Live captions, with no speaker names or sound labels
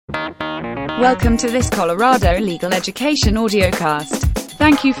Welcome to this Colorado Legal Education audiocast.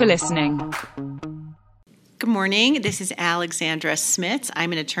 Thank you for listening. Good morning. This is Alexandra Smits.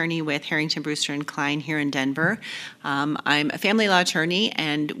 I'm an attorney with Harrington, Brewster & Klein here in Denver. I'm a family law attorney,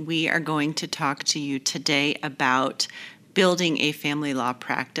 and we are going to talk to you today about building a family law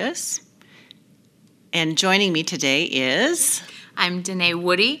practice. And joining me today is... I'm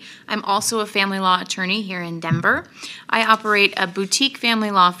Danaé D. I'm also a family law attorney here in Denver. I operate a boutique family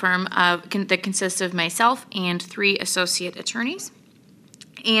law firm that consists of myself and 3 associate attorneys.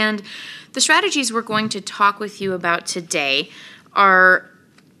 And the strategies we're going to talk with you about today are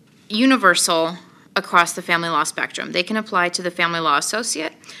universal across the family law spectrum. They can apply to the family law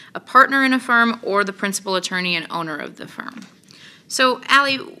associate, a partner in a firm, or the principal attorney and owner of the firm. So,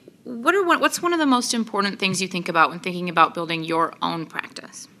 Allie, what's one of the most important things you think about when thinking about building your own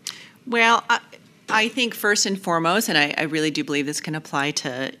practice? Well, I think first and foremost, and I really do believe this can apply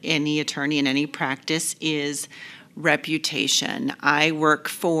to any attorney in any practice, is reputation. I work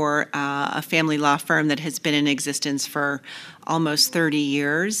for a family law firm that has been in existence for almost 30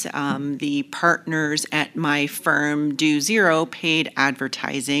 years. The partners at my firm do zero paid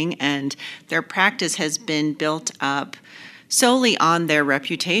advertising, and their practice has been built up solely on their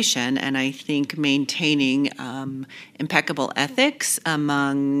reputation, and I think maintaining impeccable ethics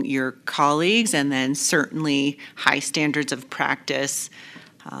among your colleagues, and then certainly high standards of practice,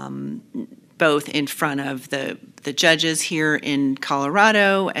 both in front of the judges here in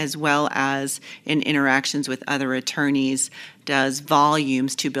Colorado as well as in interactions with other attorneys, does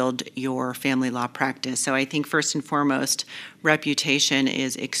volumes to build your family law practice. So I think first and foremost, reputation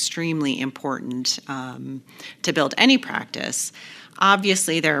is extremely important to build any practice.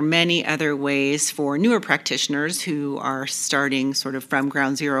 Obviously, there are many other ways for newer practitioners who are starting sort of from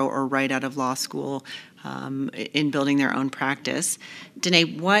ground zero or right out of law school in building their own practice.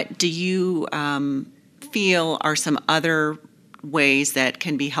 Danaé, what do you feel are some other ways that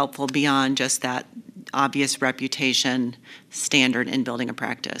can be helpful beyond just that obvious reputation standard in building a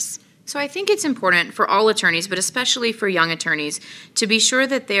practice? So I think it's important for all attorneys, but especially for young attorneys, to be sure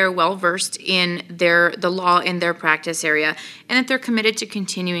that they are well versed in the law in their practice area and that they're committed to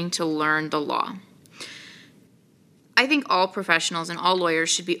continuing to learn the law. I think all professionals and all lawyers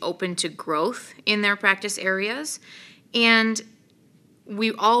should be open to growth in their practice areas, and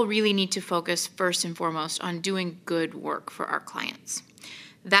we all really need to focus first and foremost on doing good work for our clients.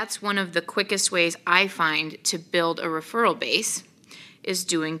 That's one of the quickest ways I find to build a referral base, is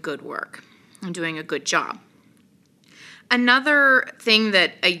doing good work and doing a good job. Another thing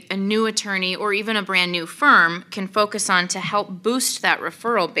that a new attorney or even a brand new firm can focus on to help boost that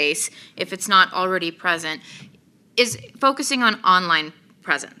referral base, if it's not already present, is focusing on online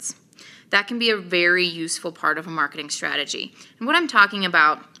presence. That can be a very useful part of a marketing strategy. And what I'm talking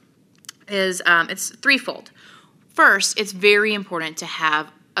about is it's threefold. First, it's very important to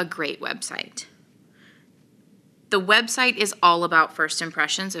have a great website. The website is all about first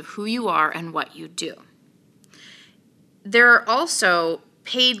impressions of who you are and what you do. There are also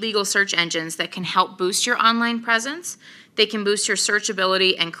paid legal search engines that can help boost your online presence. They can boost your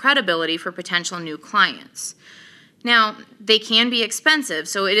searchability and credibility for potential new clients. Now, they can be expensive,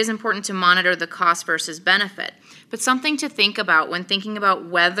 so it is important to monitor the cost versus benefit. But something to think about when thinking about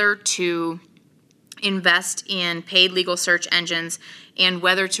whether to invest in paid legal search engines and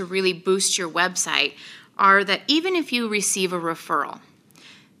whether to really boost your website are that even if you receive a referral,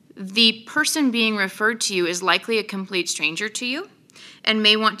 the person being referred to you is likely a complete stranger to you and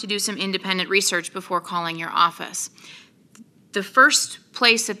may want to do some independent research before calling your office. The first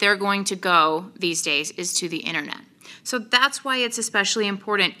place that they're going to go these days is to the internet. So that's why it's especially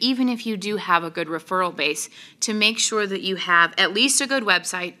important, even if you do have a good referral base, to make sure that you have at least a good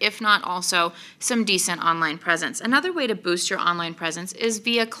website, if not also some decent online presence. Another way to boost your online presence is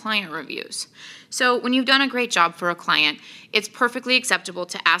via client reviews. So when you've done a great job for a client, it's perfectly acceptable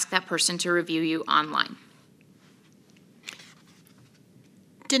to ask that person to review you online.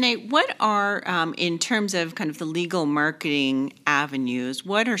 Danaé, what are, in terms of kind of the legal marketing avenues,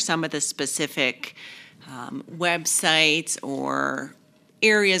 what are some of the specific websites or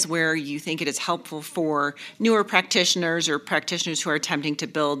areas where you think it is helpful for newer practitioners or practitioners who are attempting to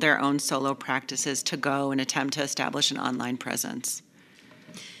build their own solo practices to go and attempt to establish an online presence?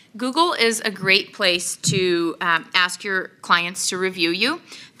 Google is a great place to ask your clients to review you.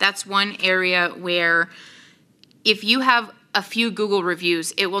 That's one area where if you have a few Google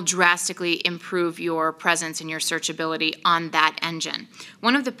reviews, it will drastically improve your presence and your searchability on that engine.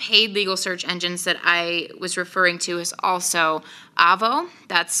 One of the paid legal search engines that I was referring to is also Avvo.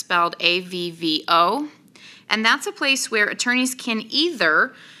 That's spelled AVVO. And that's a place where attorneys can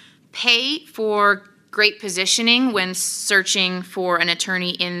either pay for great positioning when searching for an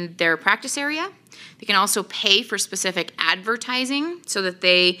attorney in their practice area. They can also pay for specific advertising so that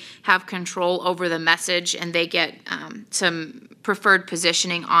they have control over the message and they get some preferred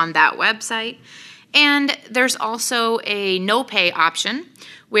positioning on that website. And there's also a no-pay option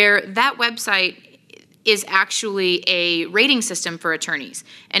where that website is actually a rating system for attorneys.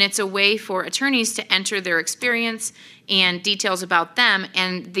 And it's a way for attorneys to enter their experience and details about them,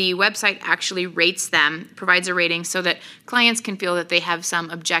 and the website actually rates them, provides a rating so that clients can feel that they have some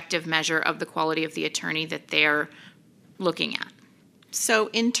objective measure of the quality of the attorney that they're looking at. So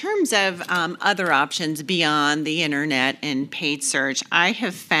in terms of other options beyond the internet and paid search, I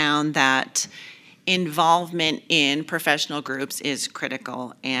have found that involvement in professional groups is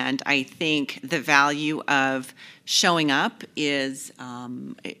critical, and I think the value of showing up is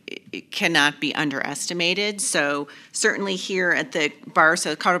it cannot be underestimated. So certainly here at the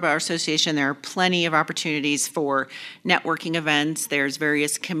Colorado Bar Association, there are plenty of opportunities for networking events. There's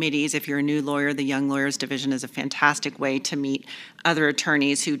various committees. If you're a new lawyer, the Young Lawyers Division is a fantastic way to meet other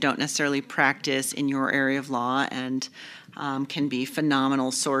attorneys who don't necessarily practice in your area of law, and can be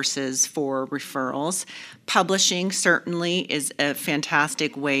phenomenal sources for referrals. Publishing certainly is a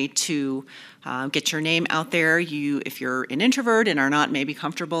fantastic way to get your name out there. If you're an introvert and are not maybe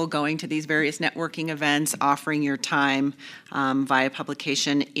comfortable going to these various networking events, offering your time via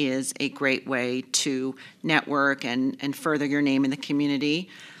publication is a great way to network and further your name in the community.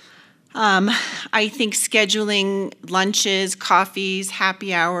 I think scheduling lunches, coffees,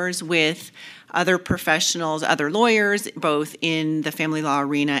 happy hours with other professionals, other lawyers, both in the family law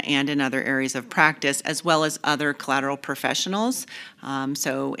arena and in other areas of practice, as well as other collateral professionals.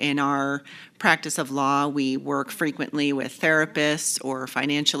 So in our practice of law, we work frequently with therapists or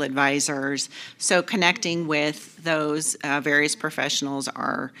financial advisors. So connecting with those various professionals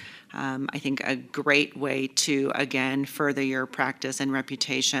are, I think, a great way to, again, further your practice and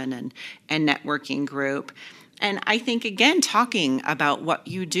reputation and networking group. And I think, again, talking about what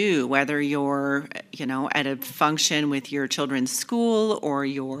you do, whether you're, at a function with your children's school or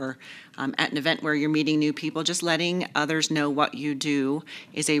you're at an event where you're meeting new people, just letting others know what you do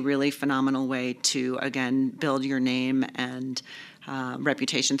is a really phenomenal way to, again, build your name and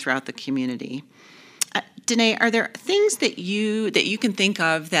reputation throughout the community. Danaé, are there things that you can think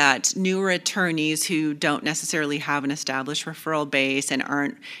of that newer attorneys who don't necessarily have an established referral base and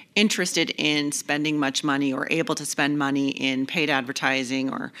aren't interested in spending much money or able to spend money in paid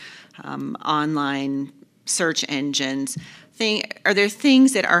advertising or online search engines? Are there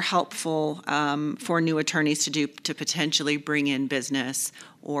things that are helpful for new attorneys to do to potentially bring in business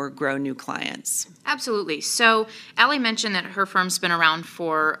or grow new clients? Absolutely. So Allie mentioned that her firm's been around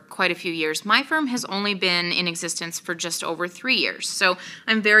for quite a few years. My firm has only been in existence for just over 3 years. So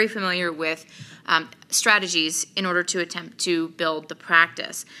I'm very familiar with strategies in order to attempt to build the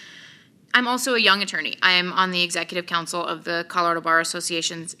practice. I'm also a young attorney. I am on the executive council of the Colorado Bar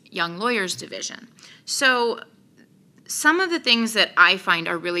Association's Young Lawyers Division. So some of the things that I find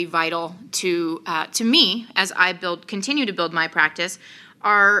are really vital to me as I continue to build my practice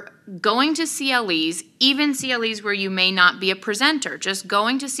are going to CLEs, even CLEs where you may not be a presenter, just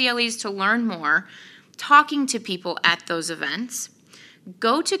going to CLEs to learn more, talking to people at those events.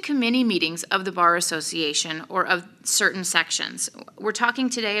 Go to committee meetings of the Bar Association or of certain sections. We're talking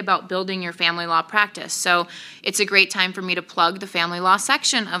today about building your family law practice, so it's a great time for me to plug the family law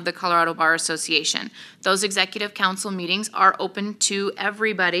section of the Colorado Bar Association. Those executive council meetings are open to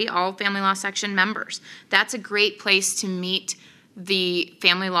everybody, all family law section members. That's a great place to meet the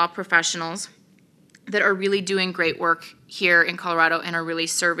family law professionals that are really doing great work here in Colorado and are really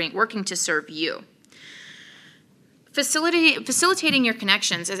working to serve you. Facilitating your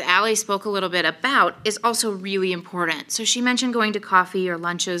connections, as Allie spoke a little bit about, is also really important. So she mentioned going to coffee or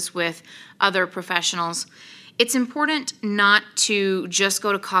lunches with other professionals. It's important not to just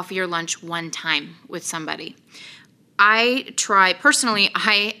go to coffee or lunch one time with somebody. I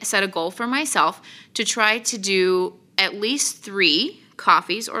set a goal for myself to try to do at least 3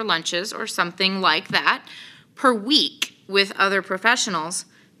 coffees or lunches or something like that per week with other professionals,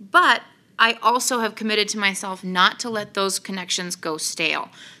 but I also have committed to myself not to let those connections go stale.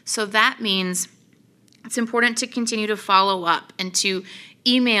 So that means it's important to continue to follow up and to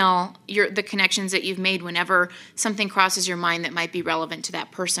email the connections that you've made whenever something crosses your mind that might be relevant to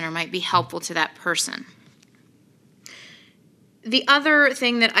that person or might be helpful to that person. The other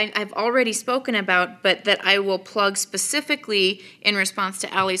thing that I've already spoken about, but that I will plug specifically in response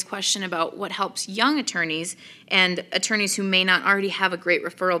to Allie's question about what helps young attorneys and attorneys who may not already have a great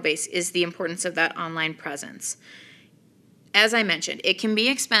referral base, is the importance of that online presence. as I mentioned, it can be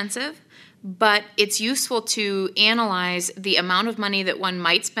expensive, but it's useful to analyze the amount of money that one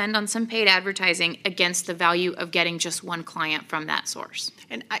might spend on some paid advertising against the value of getting just one client from that source.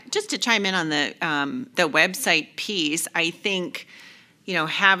 And just to chime in on the website piece, I think,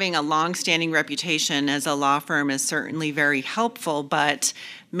 having a long-standing reputation as a law firm is certainly very helpful, but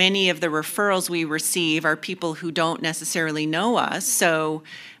many of the referrals we receive are people who don't necessarily know us. So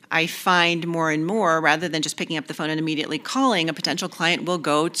I find more and more, rather than just picking up the phone and immediately calling, a potential client will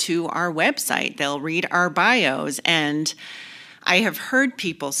go to our website. They'll read our bios. And I have heard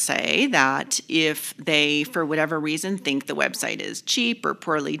people say that if they, for whatever reason, think the website is cheap or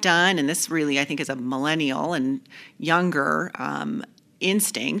poorly done, and this really, I think, is a millennial and younger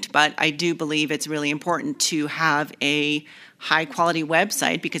instinct, but I do believe it's really important to have a high quality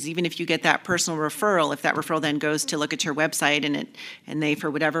website, because even if you get that personal referral, if that referral then goes to look at your website and they,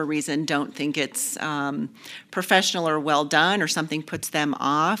 for whatever reason, don't think it's professional or well done, or something puts them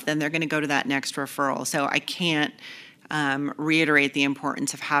off, then they're going to go to that next referral. So I can't reiterate the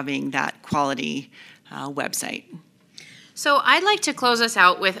importance of having that quality website. So I'd like to close us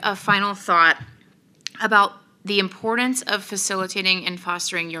out with a final thought about the importance of facilitating and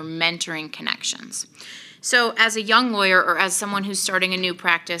fostering your mentoring connections. So as a young lawyer, or as someone who's starting a new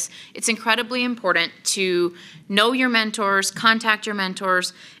practice, it's incredibly important to know your mentors, contact your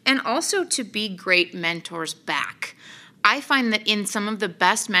mentors, and also to be great mentors back. I find that in some of the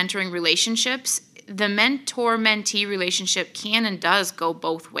best mentoring relationships, the mentor-mentee relationship can and does go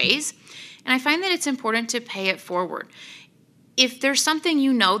both ways, and I find that it's important to pay it forward. If there's something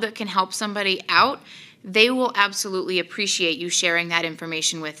you know that can help somebody out, they will absolutely appreciate you sharing that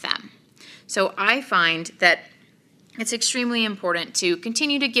information with them. So I find that it's extremely important to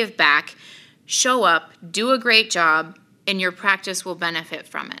continue to give back, show up, do a great job, and your practice will benefit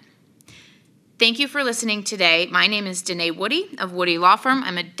from it. Thank you for listening today. My name is Danaé Woody of Woody Law Firm.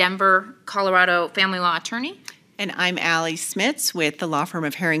 I'm a Denver, Colorado family law attorney. And I'm Allie Smits with the law firm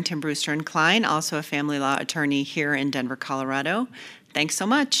of Harrington, Brewster & Klein, also a family law attorney here in Denver, Colorado. Thanks so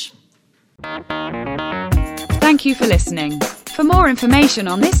much. Thank you for listening. For more information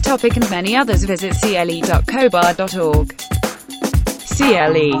on this topic and many others, visit cle.cobar.org.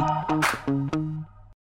 CLE.